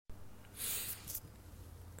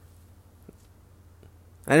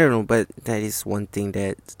I don't know, but that is one thing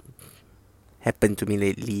that happened to me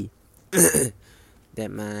lately.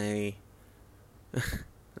 That my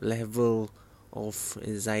level of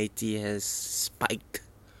anxiety has spiked.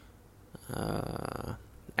 I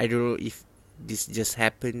don't know if this just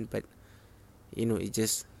happened, but it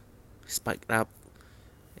just spiked up,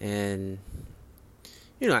 and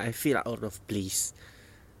I feel out of place.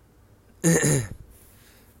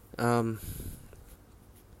 um.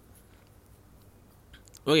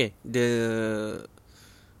 Okay, the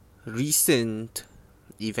recent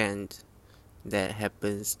event that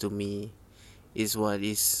happens to me is what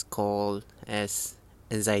is called as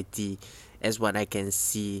anxiety. As what I can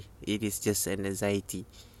see, it is just an anxiety.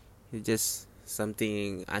 It's just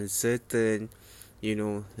something uncertain.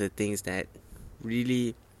 The things that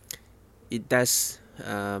really it does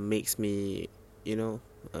makes me you know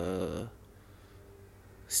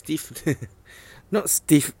stiff. Not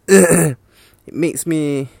stiff. It makes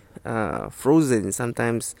me frozen.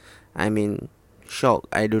 Sometimes I'm in shock.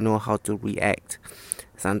 I don't know how to react.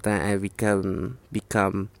 Sometimes I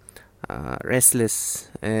become restless,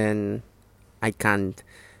 and I can't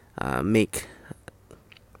make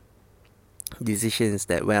decisions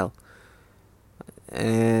that well.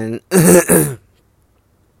 And that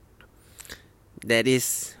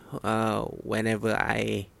is whenever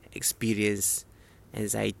I experience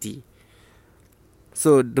anxiety.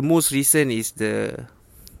 So the most recent is the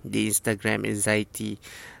Instagram anxiety.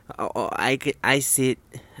 I said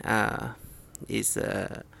is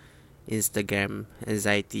Instagram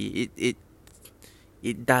anxiety.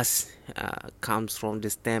 It does comes from the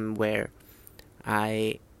stem where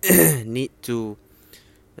I need to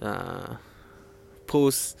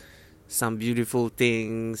post some beautiful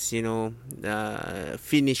things,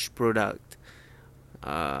 finished product,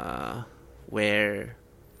 where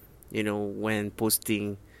when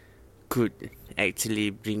posting could actually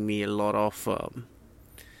bring me a lot of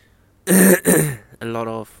a lot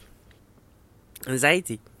of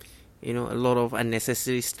anxiety, a lot of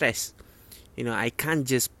unnecessary stress. I can't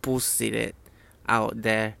just post it out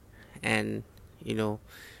there, and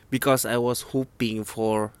because I was hoping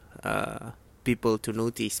for people to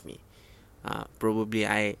notice me. Probably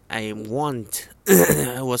I want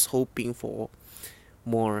I was hoping for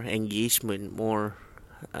more engagement, more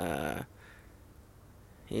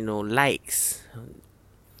likes,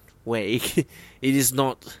 where it is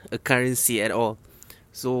not a currency at all.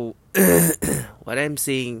 So what I'm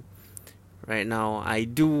saying right now, I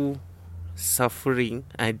do suffering,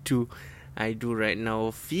 I do right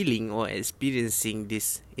now feeling or experiencing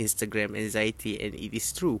this Instagram anxiety, and it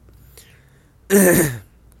is true.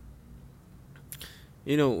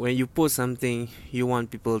 When you post something, you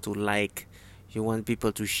want people to like, you want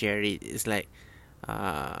people to share it. It's like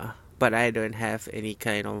but I don't have any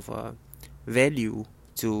kind of value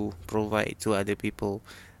to provide to other people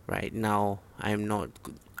right now. I'm not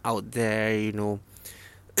out there,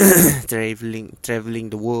 traveling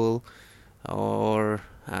the world, or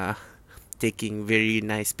taking very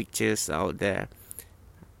nice pictures out there.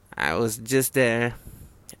 I was just there.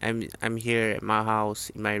 I'm here at my house,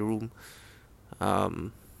 in my room,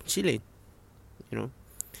 chilling, you know.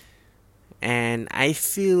 And I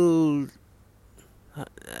feel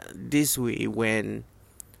this way when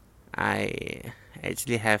I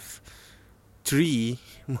actually have three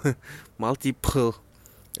multiple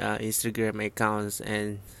Instagram accounts,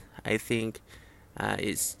 and I think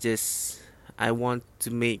it's just I want to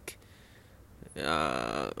make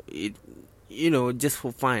it, just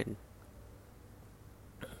for fun.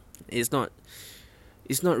 It's not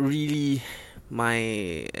really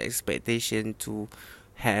my expectation to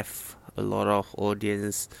have a lot of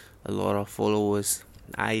audience, a lot of followers.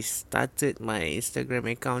 I started my Instagram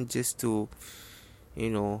account just to, you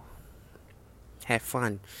know, have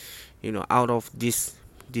fun. Out of these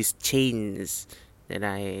chains that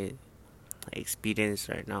I experience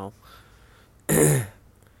right now.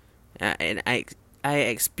 And I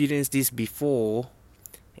experienced this before,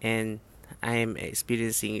 and I am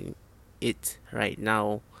experiencing it right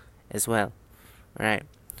now as well, right?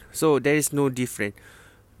 So there is no different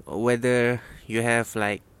whether you have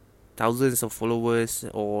like thousands of followers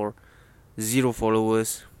or zero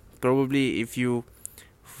followers. Probably if you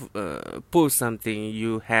post something,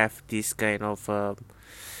 you have this kind of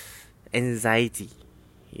anxiety.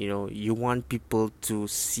 You want people to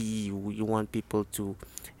see you, you want people to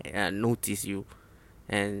notice you,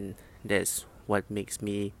 and that's what makes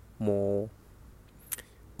me more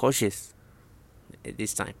cautious at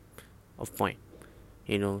this time of point.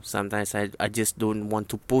 Sometimes I just don't want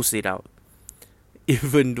to post it out,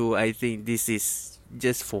 even though I think this is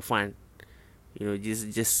just for fun.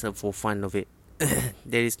 Just for fun of it.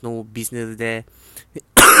 there is no business there.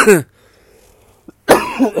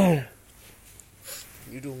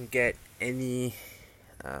 You don't get any.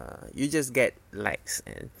 You just get likes,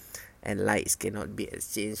 and likes cannot be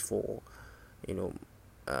exchanged for, you know,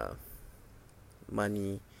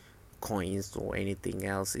 money, coins, or anything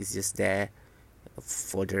else. It's just there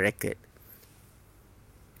for the record,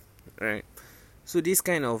 right? So this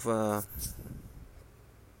kind of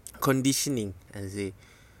conditioning, I say,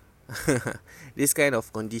 this kind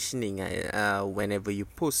of conditioning, whenever you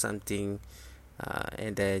post something,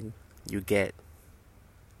 and then you get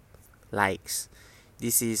likes,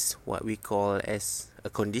 this is what we call as a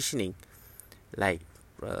conditioning. Like,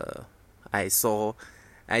 I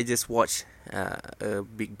just watched a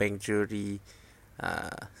Big Bang Theory,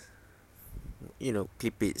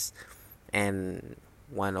 clips, and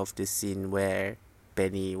one of the scene where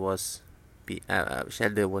Sheldon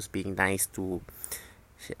was being nice to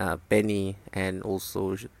Penny, and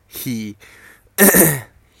also he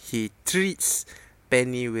he treats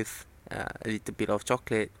Penny with a little bit of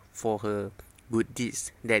chocolate for her good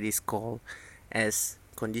deeds. That is called as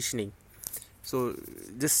conditioning. So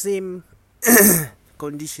the same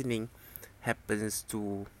conditioning happens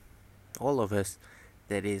to all of us,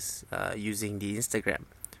 that is using the Instagram.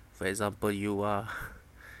 For example, you are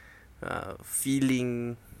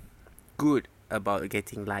feeling good about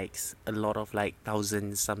getting likes, a lot of, like,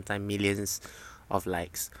 thousands, sometimes millions of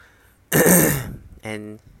likes,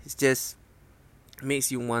 and it just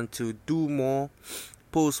makes you want to do more,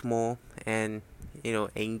 post more, and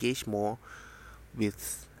engage more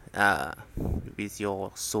with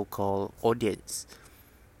your so-called audience.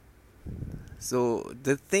 So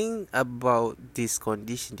the thing about this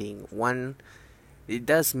conditioning, one, it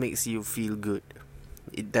does makes you feel good.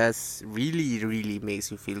 It does really, really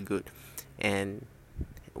makes you feel good. And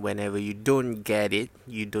whenever you don't get it,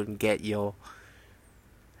 you don't get your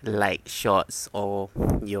like shots or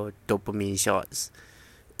your dopamine shots,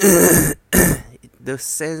 the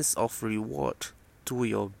sense of reward to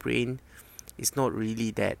your brain is not really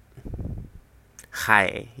that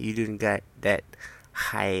high. You don't get that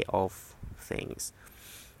high of things.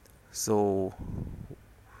 So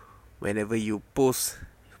whenever you post,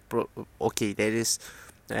 there is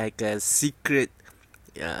like a secret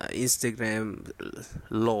Instagram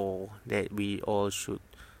law that we all should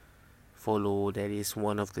follow. That is,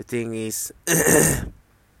 one of the thing is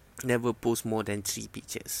never post more than 3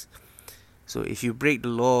 pictures. So if you break the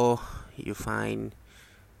law, you find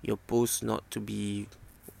your post not to be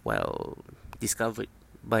well discovered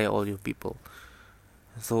by all your people.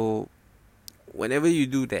 So whenever you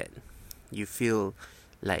do that, you feel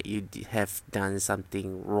like you have done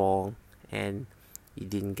something wrong and you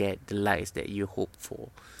didn't get the likes that you hoped for.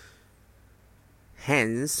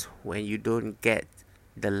 Hence, when you don't get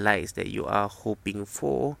the likes that you are hoping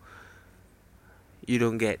for, you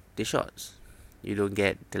don't get the shots. You don't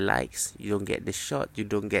get the likes, you don't get the shot, you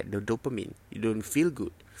don't get the dopamine, you don't feel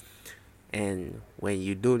good. And when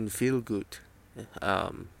you don't feel good,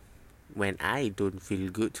 when I don't feel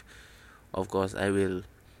good, of course I will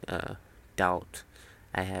doubt.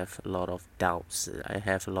 I have a lot of doubts. I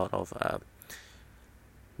have a lot of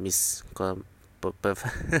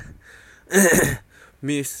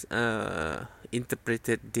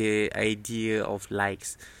misinterpreted the idea of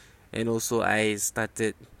likes, and also I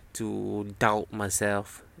started to doubt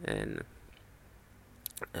myself, and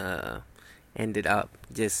ended up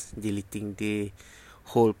just deleting the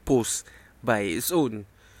whole post by its own.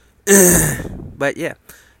 But yeah,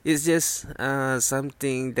 it's just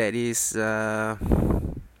something that is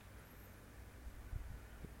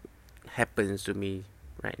happens to me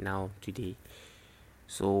right now today.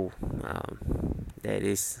 So that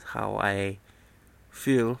is how I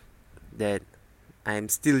feel, that I'm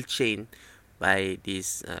still chained by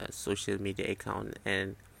this social media account,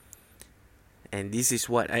 and this is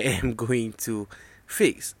what I am going to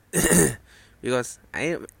fix. Because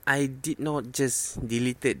I did not just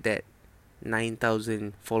deleted that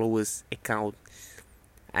 9,000 followers account.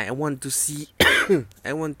 I want to see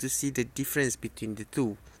I want to see the difference between the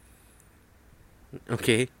two.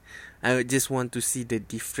 Okay, I just want to see the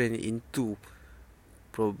difference in two.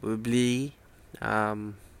 Probably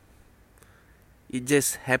it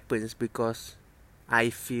just happens because I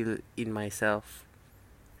feel in myself.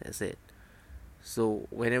 That's it. So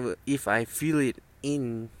if I feel it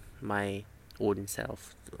in my own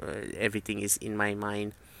self, everything is in my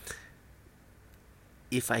mind.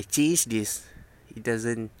 If I change this, it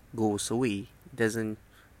doesn't go away. It doesn't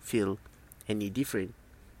feel any different.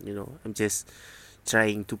 I'm just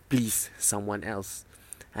trying to please someone else.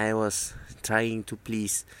 I was trying to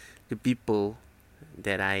please the people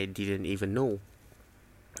that I didn't even know.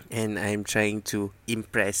 and I'm trying to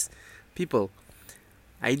impress people.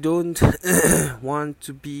 I don't want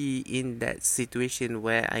to be in that situation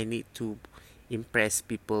where I need to impress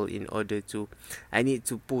people in order to I need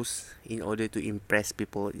to post in order to impress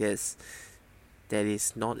people. Yes, that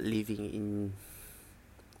is not living in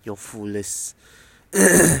your fullest.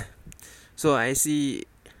 So I see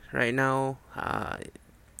right now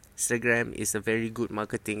Instagram is a very good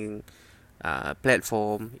marketing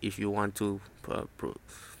platform if you want to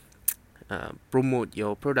promote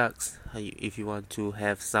your products, if you want to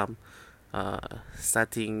have some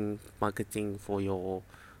starting marketing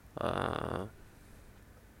uh,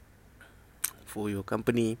 for your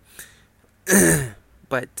company.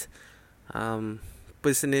 But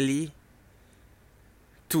personally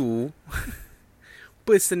too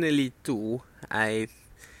personally too I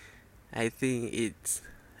think it's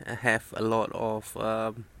have a lot of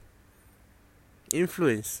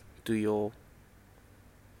influence to your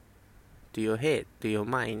head, to your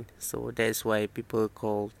mind. So that's why people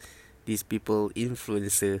call these people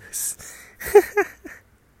influencers.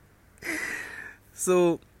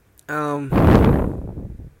 So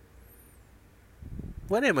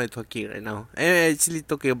what am I talking right now? I'm actually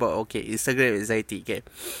talking about Instagram anxiety. Okay.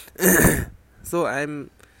 So I'm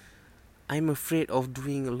afraid of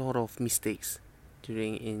doing a lot of mistakes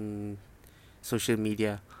during in social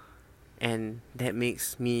media, and that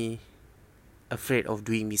makes me afraid of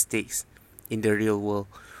doing mistakes in the real world,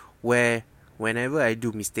 where whenever I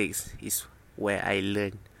do mistakes is where I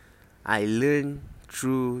learn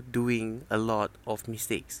through doing a lot of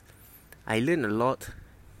mistakes. I learn a lot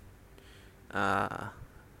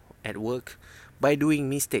at work by doing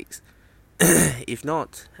mistakes. If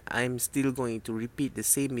not, I'm still going to repeat the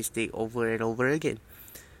same mistake over and over again.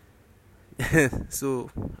 So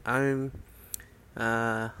I'm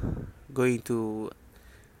going to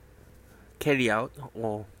carry out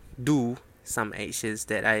or do some actions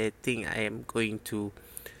that I think I am going to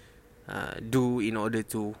do in order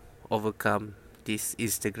to overcome this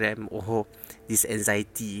Instagram or this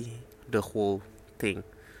anxiety, the whole thing.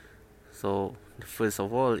 So first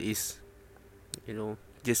of all is,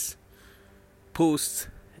 just post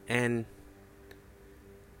and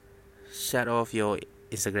shut off your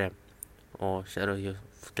Instagram or shut off your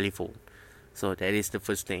telephone. So that is the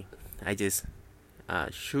first thing. I just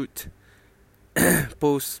shoot,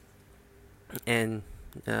 post, and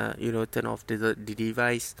turn off the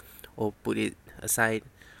device or put it aside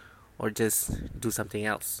or just do something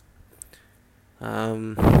else.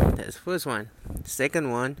 That's the first one.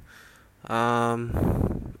 Second one,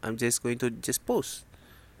 I'm just going to just post.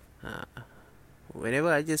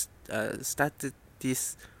 Whenever I just started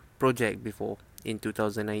this project before in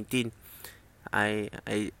 2019, I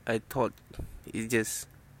thought it's just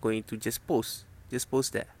going to just post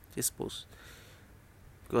that, just post,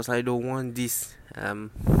 because I don't want this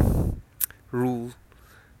rule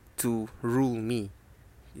to rule me.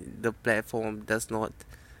 The platform is not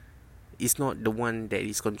the one that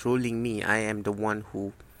is controlling me. I am the one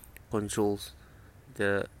who controls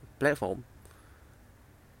the platform,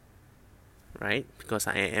 right? Because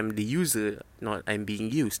I am the user, not I'm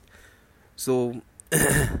being used. So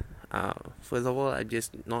first of all, I'm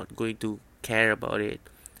just not going to care about it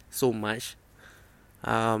so much.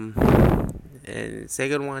 And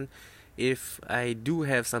second one, if I do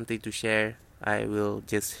have something to share, I will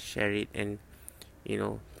just share it and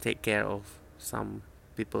take care of some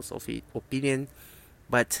people's opinion.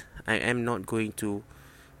 But I am not going to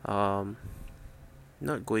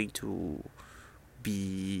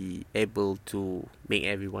be able to make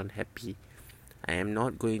everyone happy. I am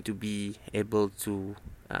not going to be able to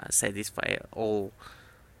satisfy all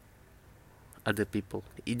other people,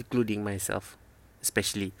 including myself,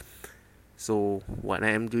 especially. So what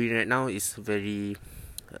I am doing right now is very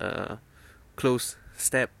close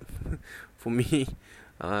step for me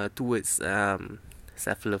towards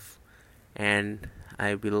self-love, and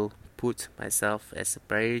I will put myself as a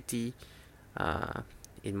priority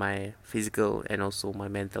in my physical and also my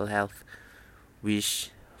mental health, which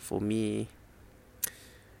for me,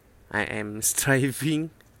 I am striving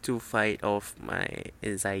to fight off my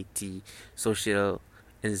anxiety, social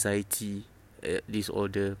anxiety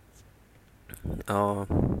disorder, or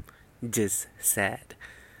just sad.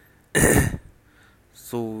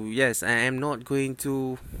 So yes, I am not going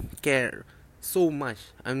to care so much.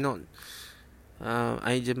 I'm going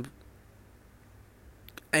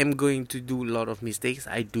to do a lot of mistakes.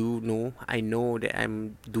 I know that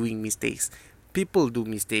I'm doing mistakes. People do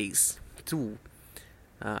mistakes too.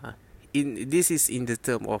 This is in the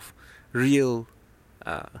term of real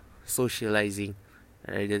socializing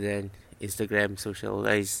rather than Instagram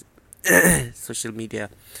social media.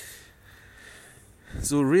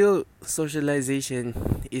 So real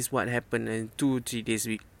socialization is what happened 2-3 days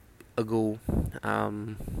ago.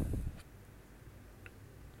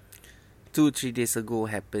 2-3 days ago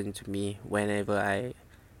happened to me whenever I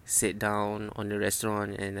sit down on the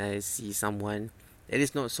restaurant and I see someone that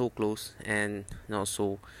is not so close and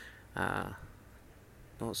uh,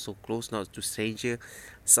 not so close, not to stranger,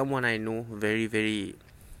 someone I know very very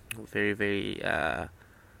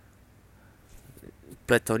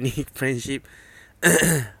platonic friendship.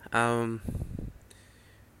 um,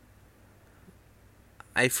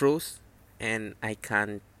 I froze and I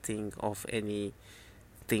can't think of anything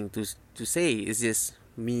to say. It's just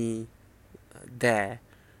me there,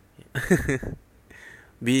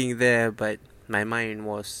 being there, but my mind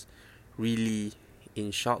was really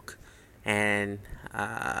in shock, and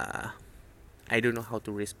I don't know how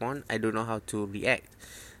to respond. I don't know how to react,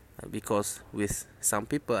 because with some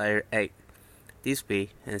people I act this way,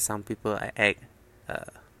 and some people I act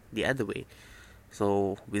the other way.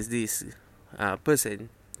 So with this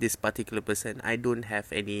this particular person, I don't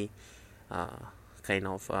have any kind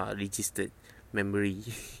of registered memory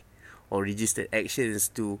or registered actions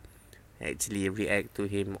to actually react to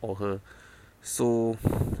him or her. So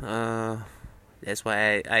that's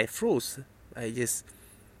why I froze. I just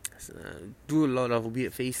do a lot of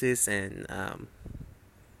weird faces, and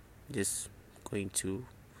just going to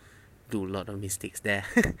do a lot of mistakes there.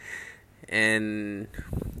 And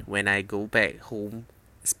when I go back home,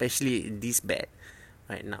 especially in this bed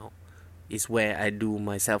right now, is where I do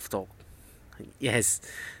my self-talk. Yes.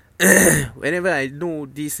 Whenever I know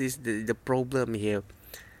this is the problem here,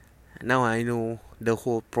 now I know the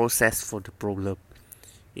whole process for the problem.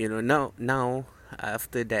 Now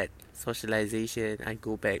after that socialization, I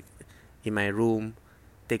go back in my room,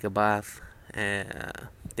 take a bath,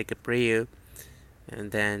 take a prayer,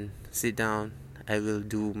 and then sit down. I will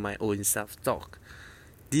do my own self-talk.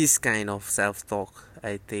 This kind of self-talk,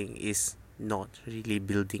 I think, is not really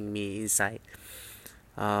building me inside.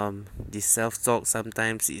 This self-talk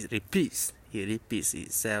sometimes it repeats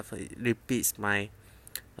itself. It repeats my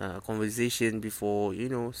conversation before,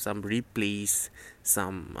 some replays,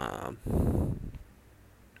 some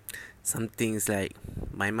things like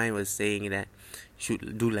my mind was saying that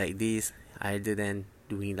should do like this rather than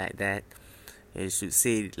doing like that. You should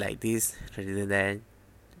say it like this rather than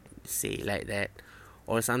say it like that.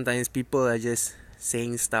 Or sometimes people are just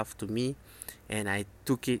saying stuff to me, and I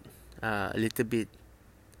took it a little bit,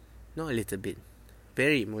 not a little bit,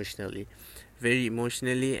 very emotionally,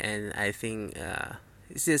 and I think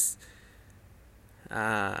it's just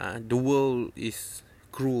the world is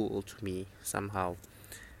cruel to me somehow.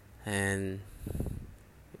 And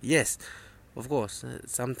yes, of course,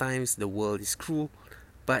 sometimes the world is cruel,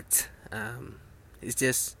 but it's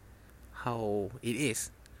just how it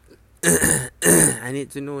is. I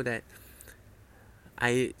need to know that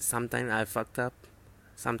sometimes I fucked up,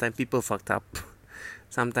 sometimes people fucked up,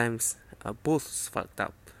 sometimes both fucked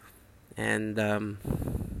up, and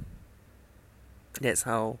that's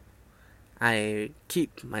how I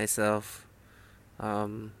keep myself,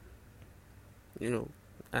 you know,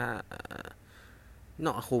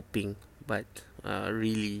 not hoping, but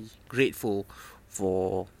really grateful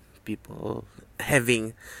for people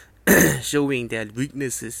having showing their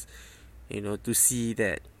weaknesses, to see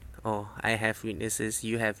that, oh, I have weaknesses,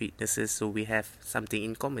 you have weaknesses, so we have something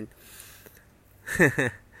in common.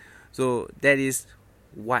 So that is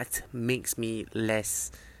what makes me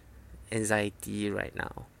less anxiety right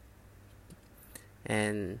now.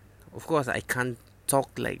 And of course, I can't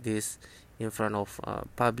talk like this in front of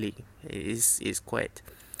public. It's quite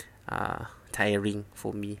tiring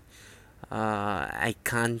for me. I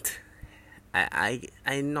can't.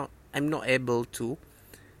 I'm not able to,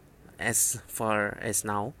 as far as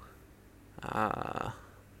now,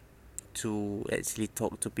 to actually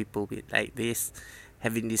talk to people with like this,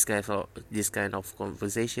 having this kind of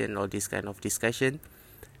conversation or this kind of discussion.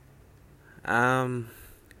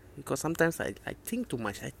 Because sometimes I think too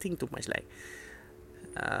much. Like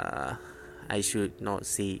I should not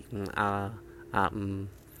say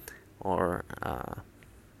or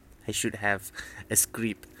I should have a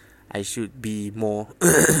script. I should be more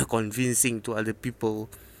convincing to other people.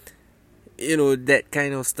 That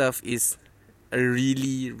kind of stuff is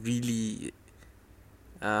really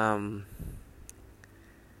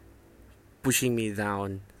pushing me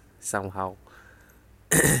down somehow.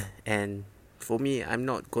 And for me, I'm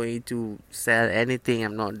not going to sell anything.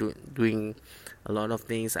 I'm not doing a lot of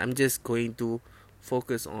things. I'm just going to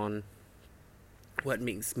focus on what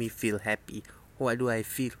makes me feel happy. What do I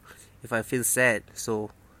feel? If I feel sad,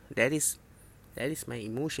 so that is my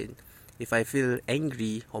emotion. If I feel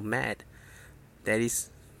angry or mad, that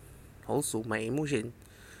is also my emotion.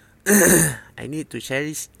 I need to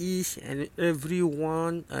cherish each and every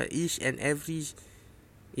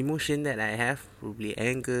emotion that I have, probably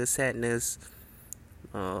anger, sadness,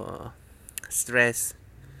 stress,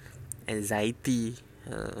 anxiety,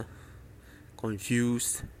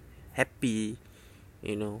 confused, happy,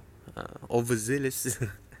 overzealous,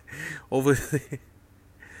 over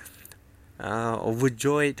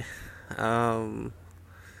overjoyed. Um,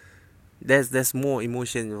 there's more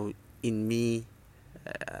emotion in me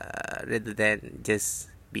rather than just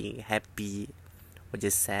being happy or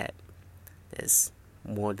just sad. There's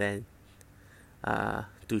more than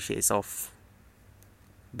two shades of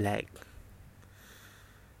black.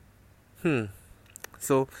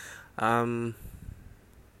 So, um,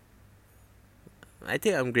 I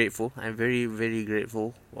think I'm grateful. I'm very, very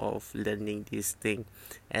grateful of learning this thing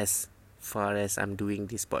as far as I'm doing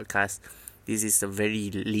this podcast. This is a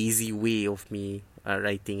very lazy way of me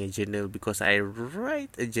writing a journal, because I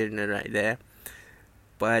write a journal right there,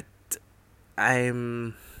 but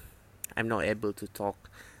I'm I'm not able to talk.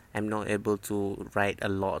 I'm not able to write a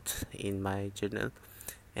lot in my journal,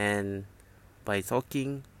 and by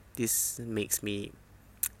talking, this makes me,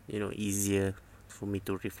 easier for me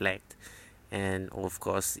to reflect. And of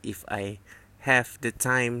course, if I have the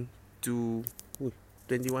time to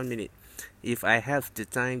 21 minutes, if I have the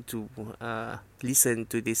time to listen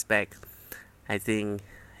to this back, I think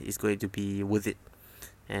it's going to be worth it.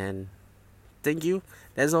 And thank you.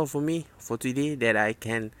 That's all for me for today that I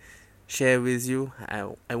can share with you.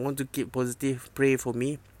 I want to keep positive. Pray for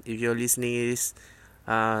me. If you're listening this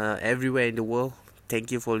everywhere in the world,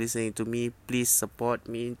 thank you for listening to me. Please support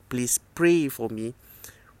me. Please pray for me.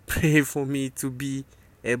 Pray for me to be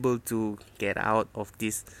able to get out of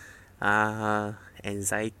this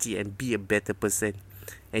anxiety and be a better person.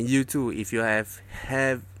 And you too, if you have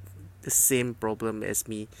the same problem as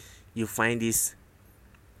me, you find this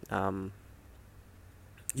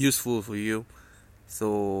useful for you,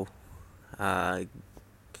 so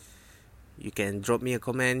you can drop me a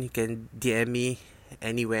comment, you can DM me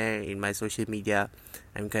anywhere in my social media.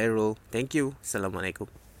 I'm Khairul. Thank you. Assalamualaikum.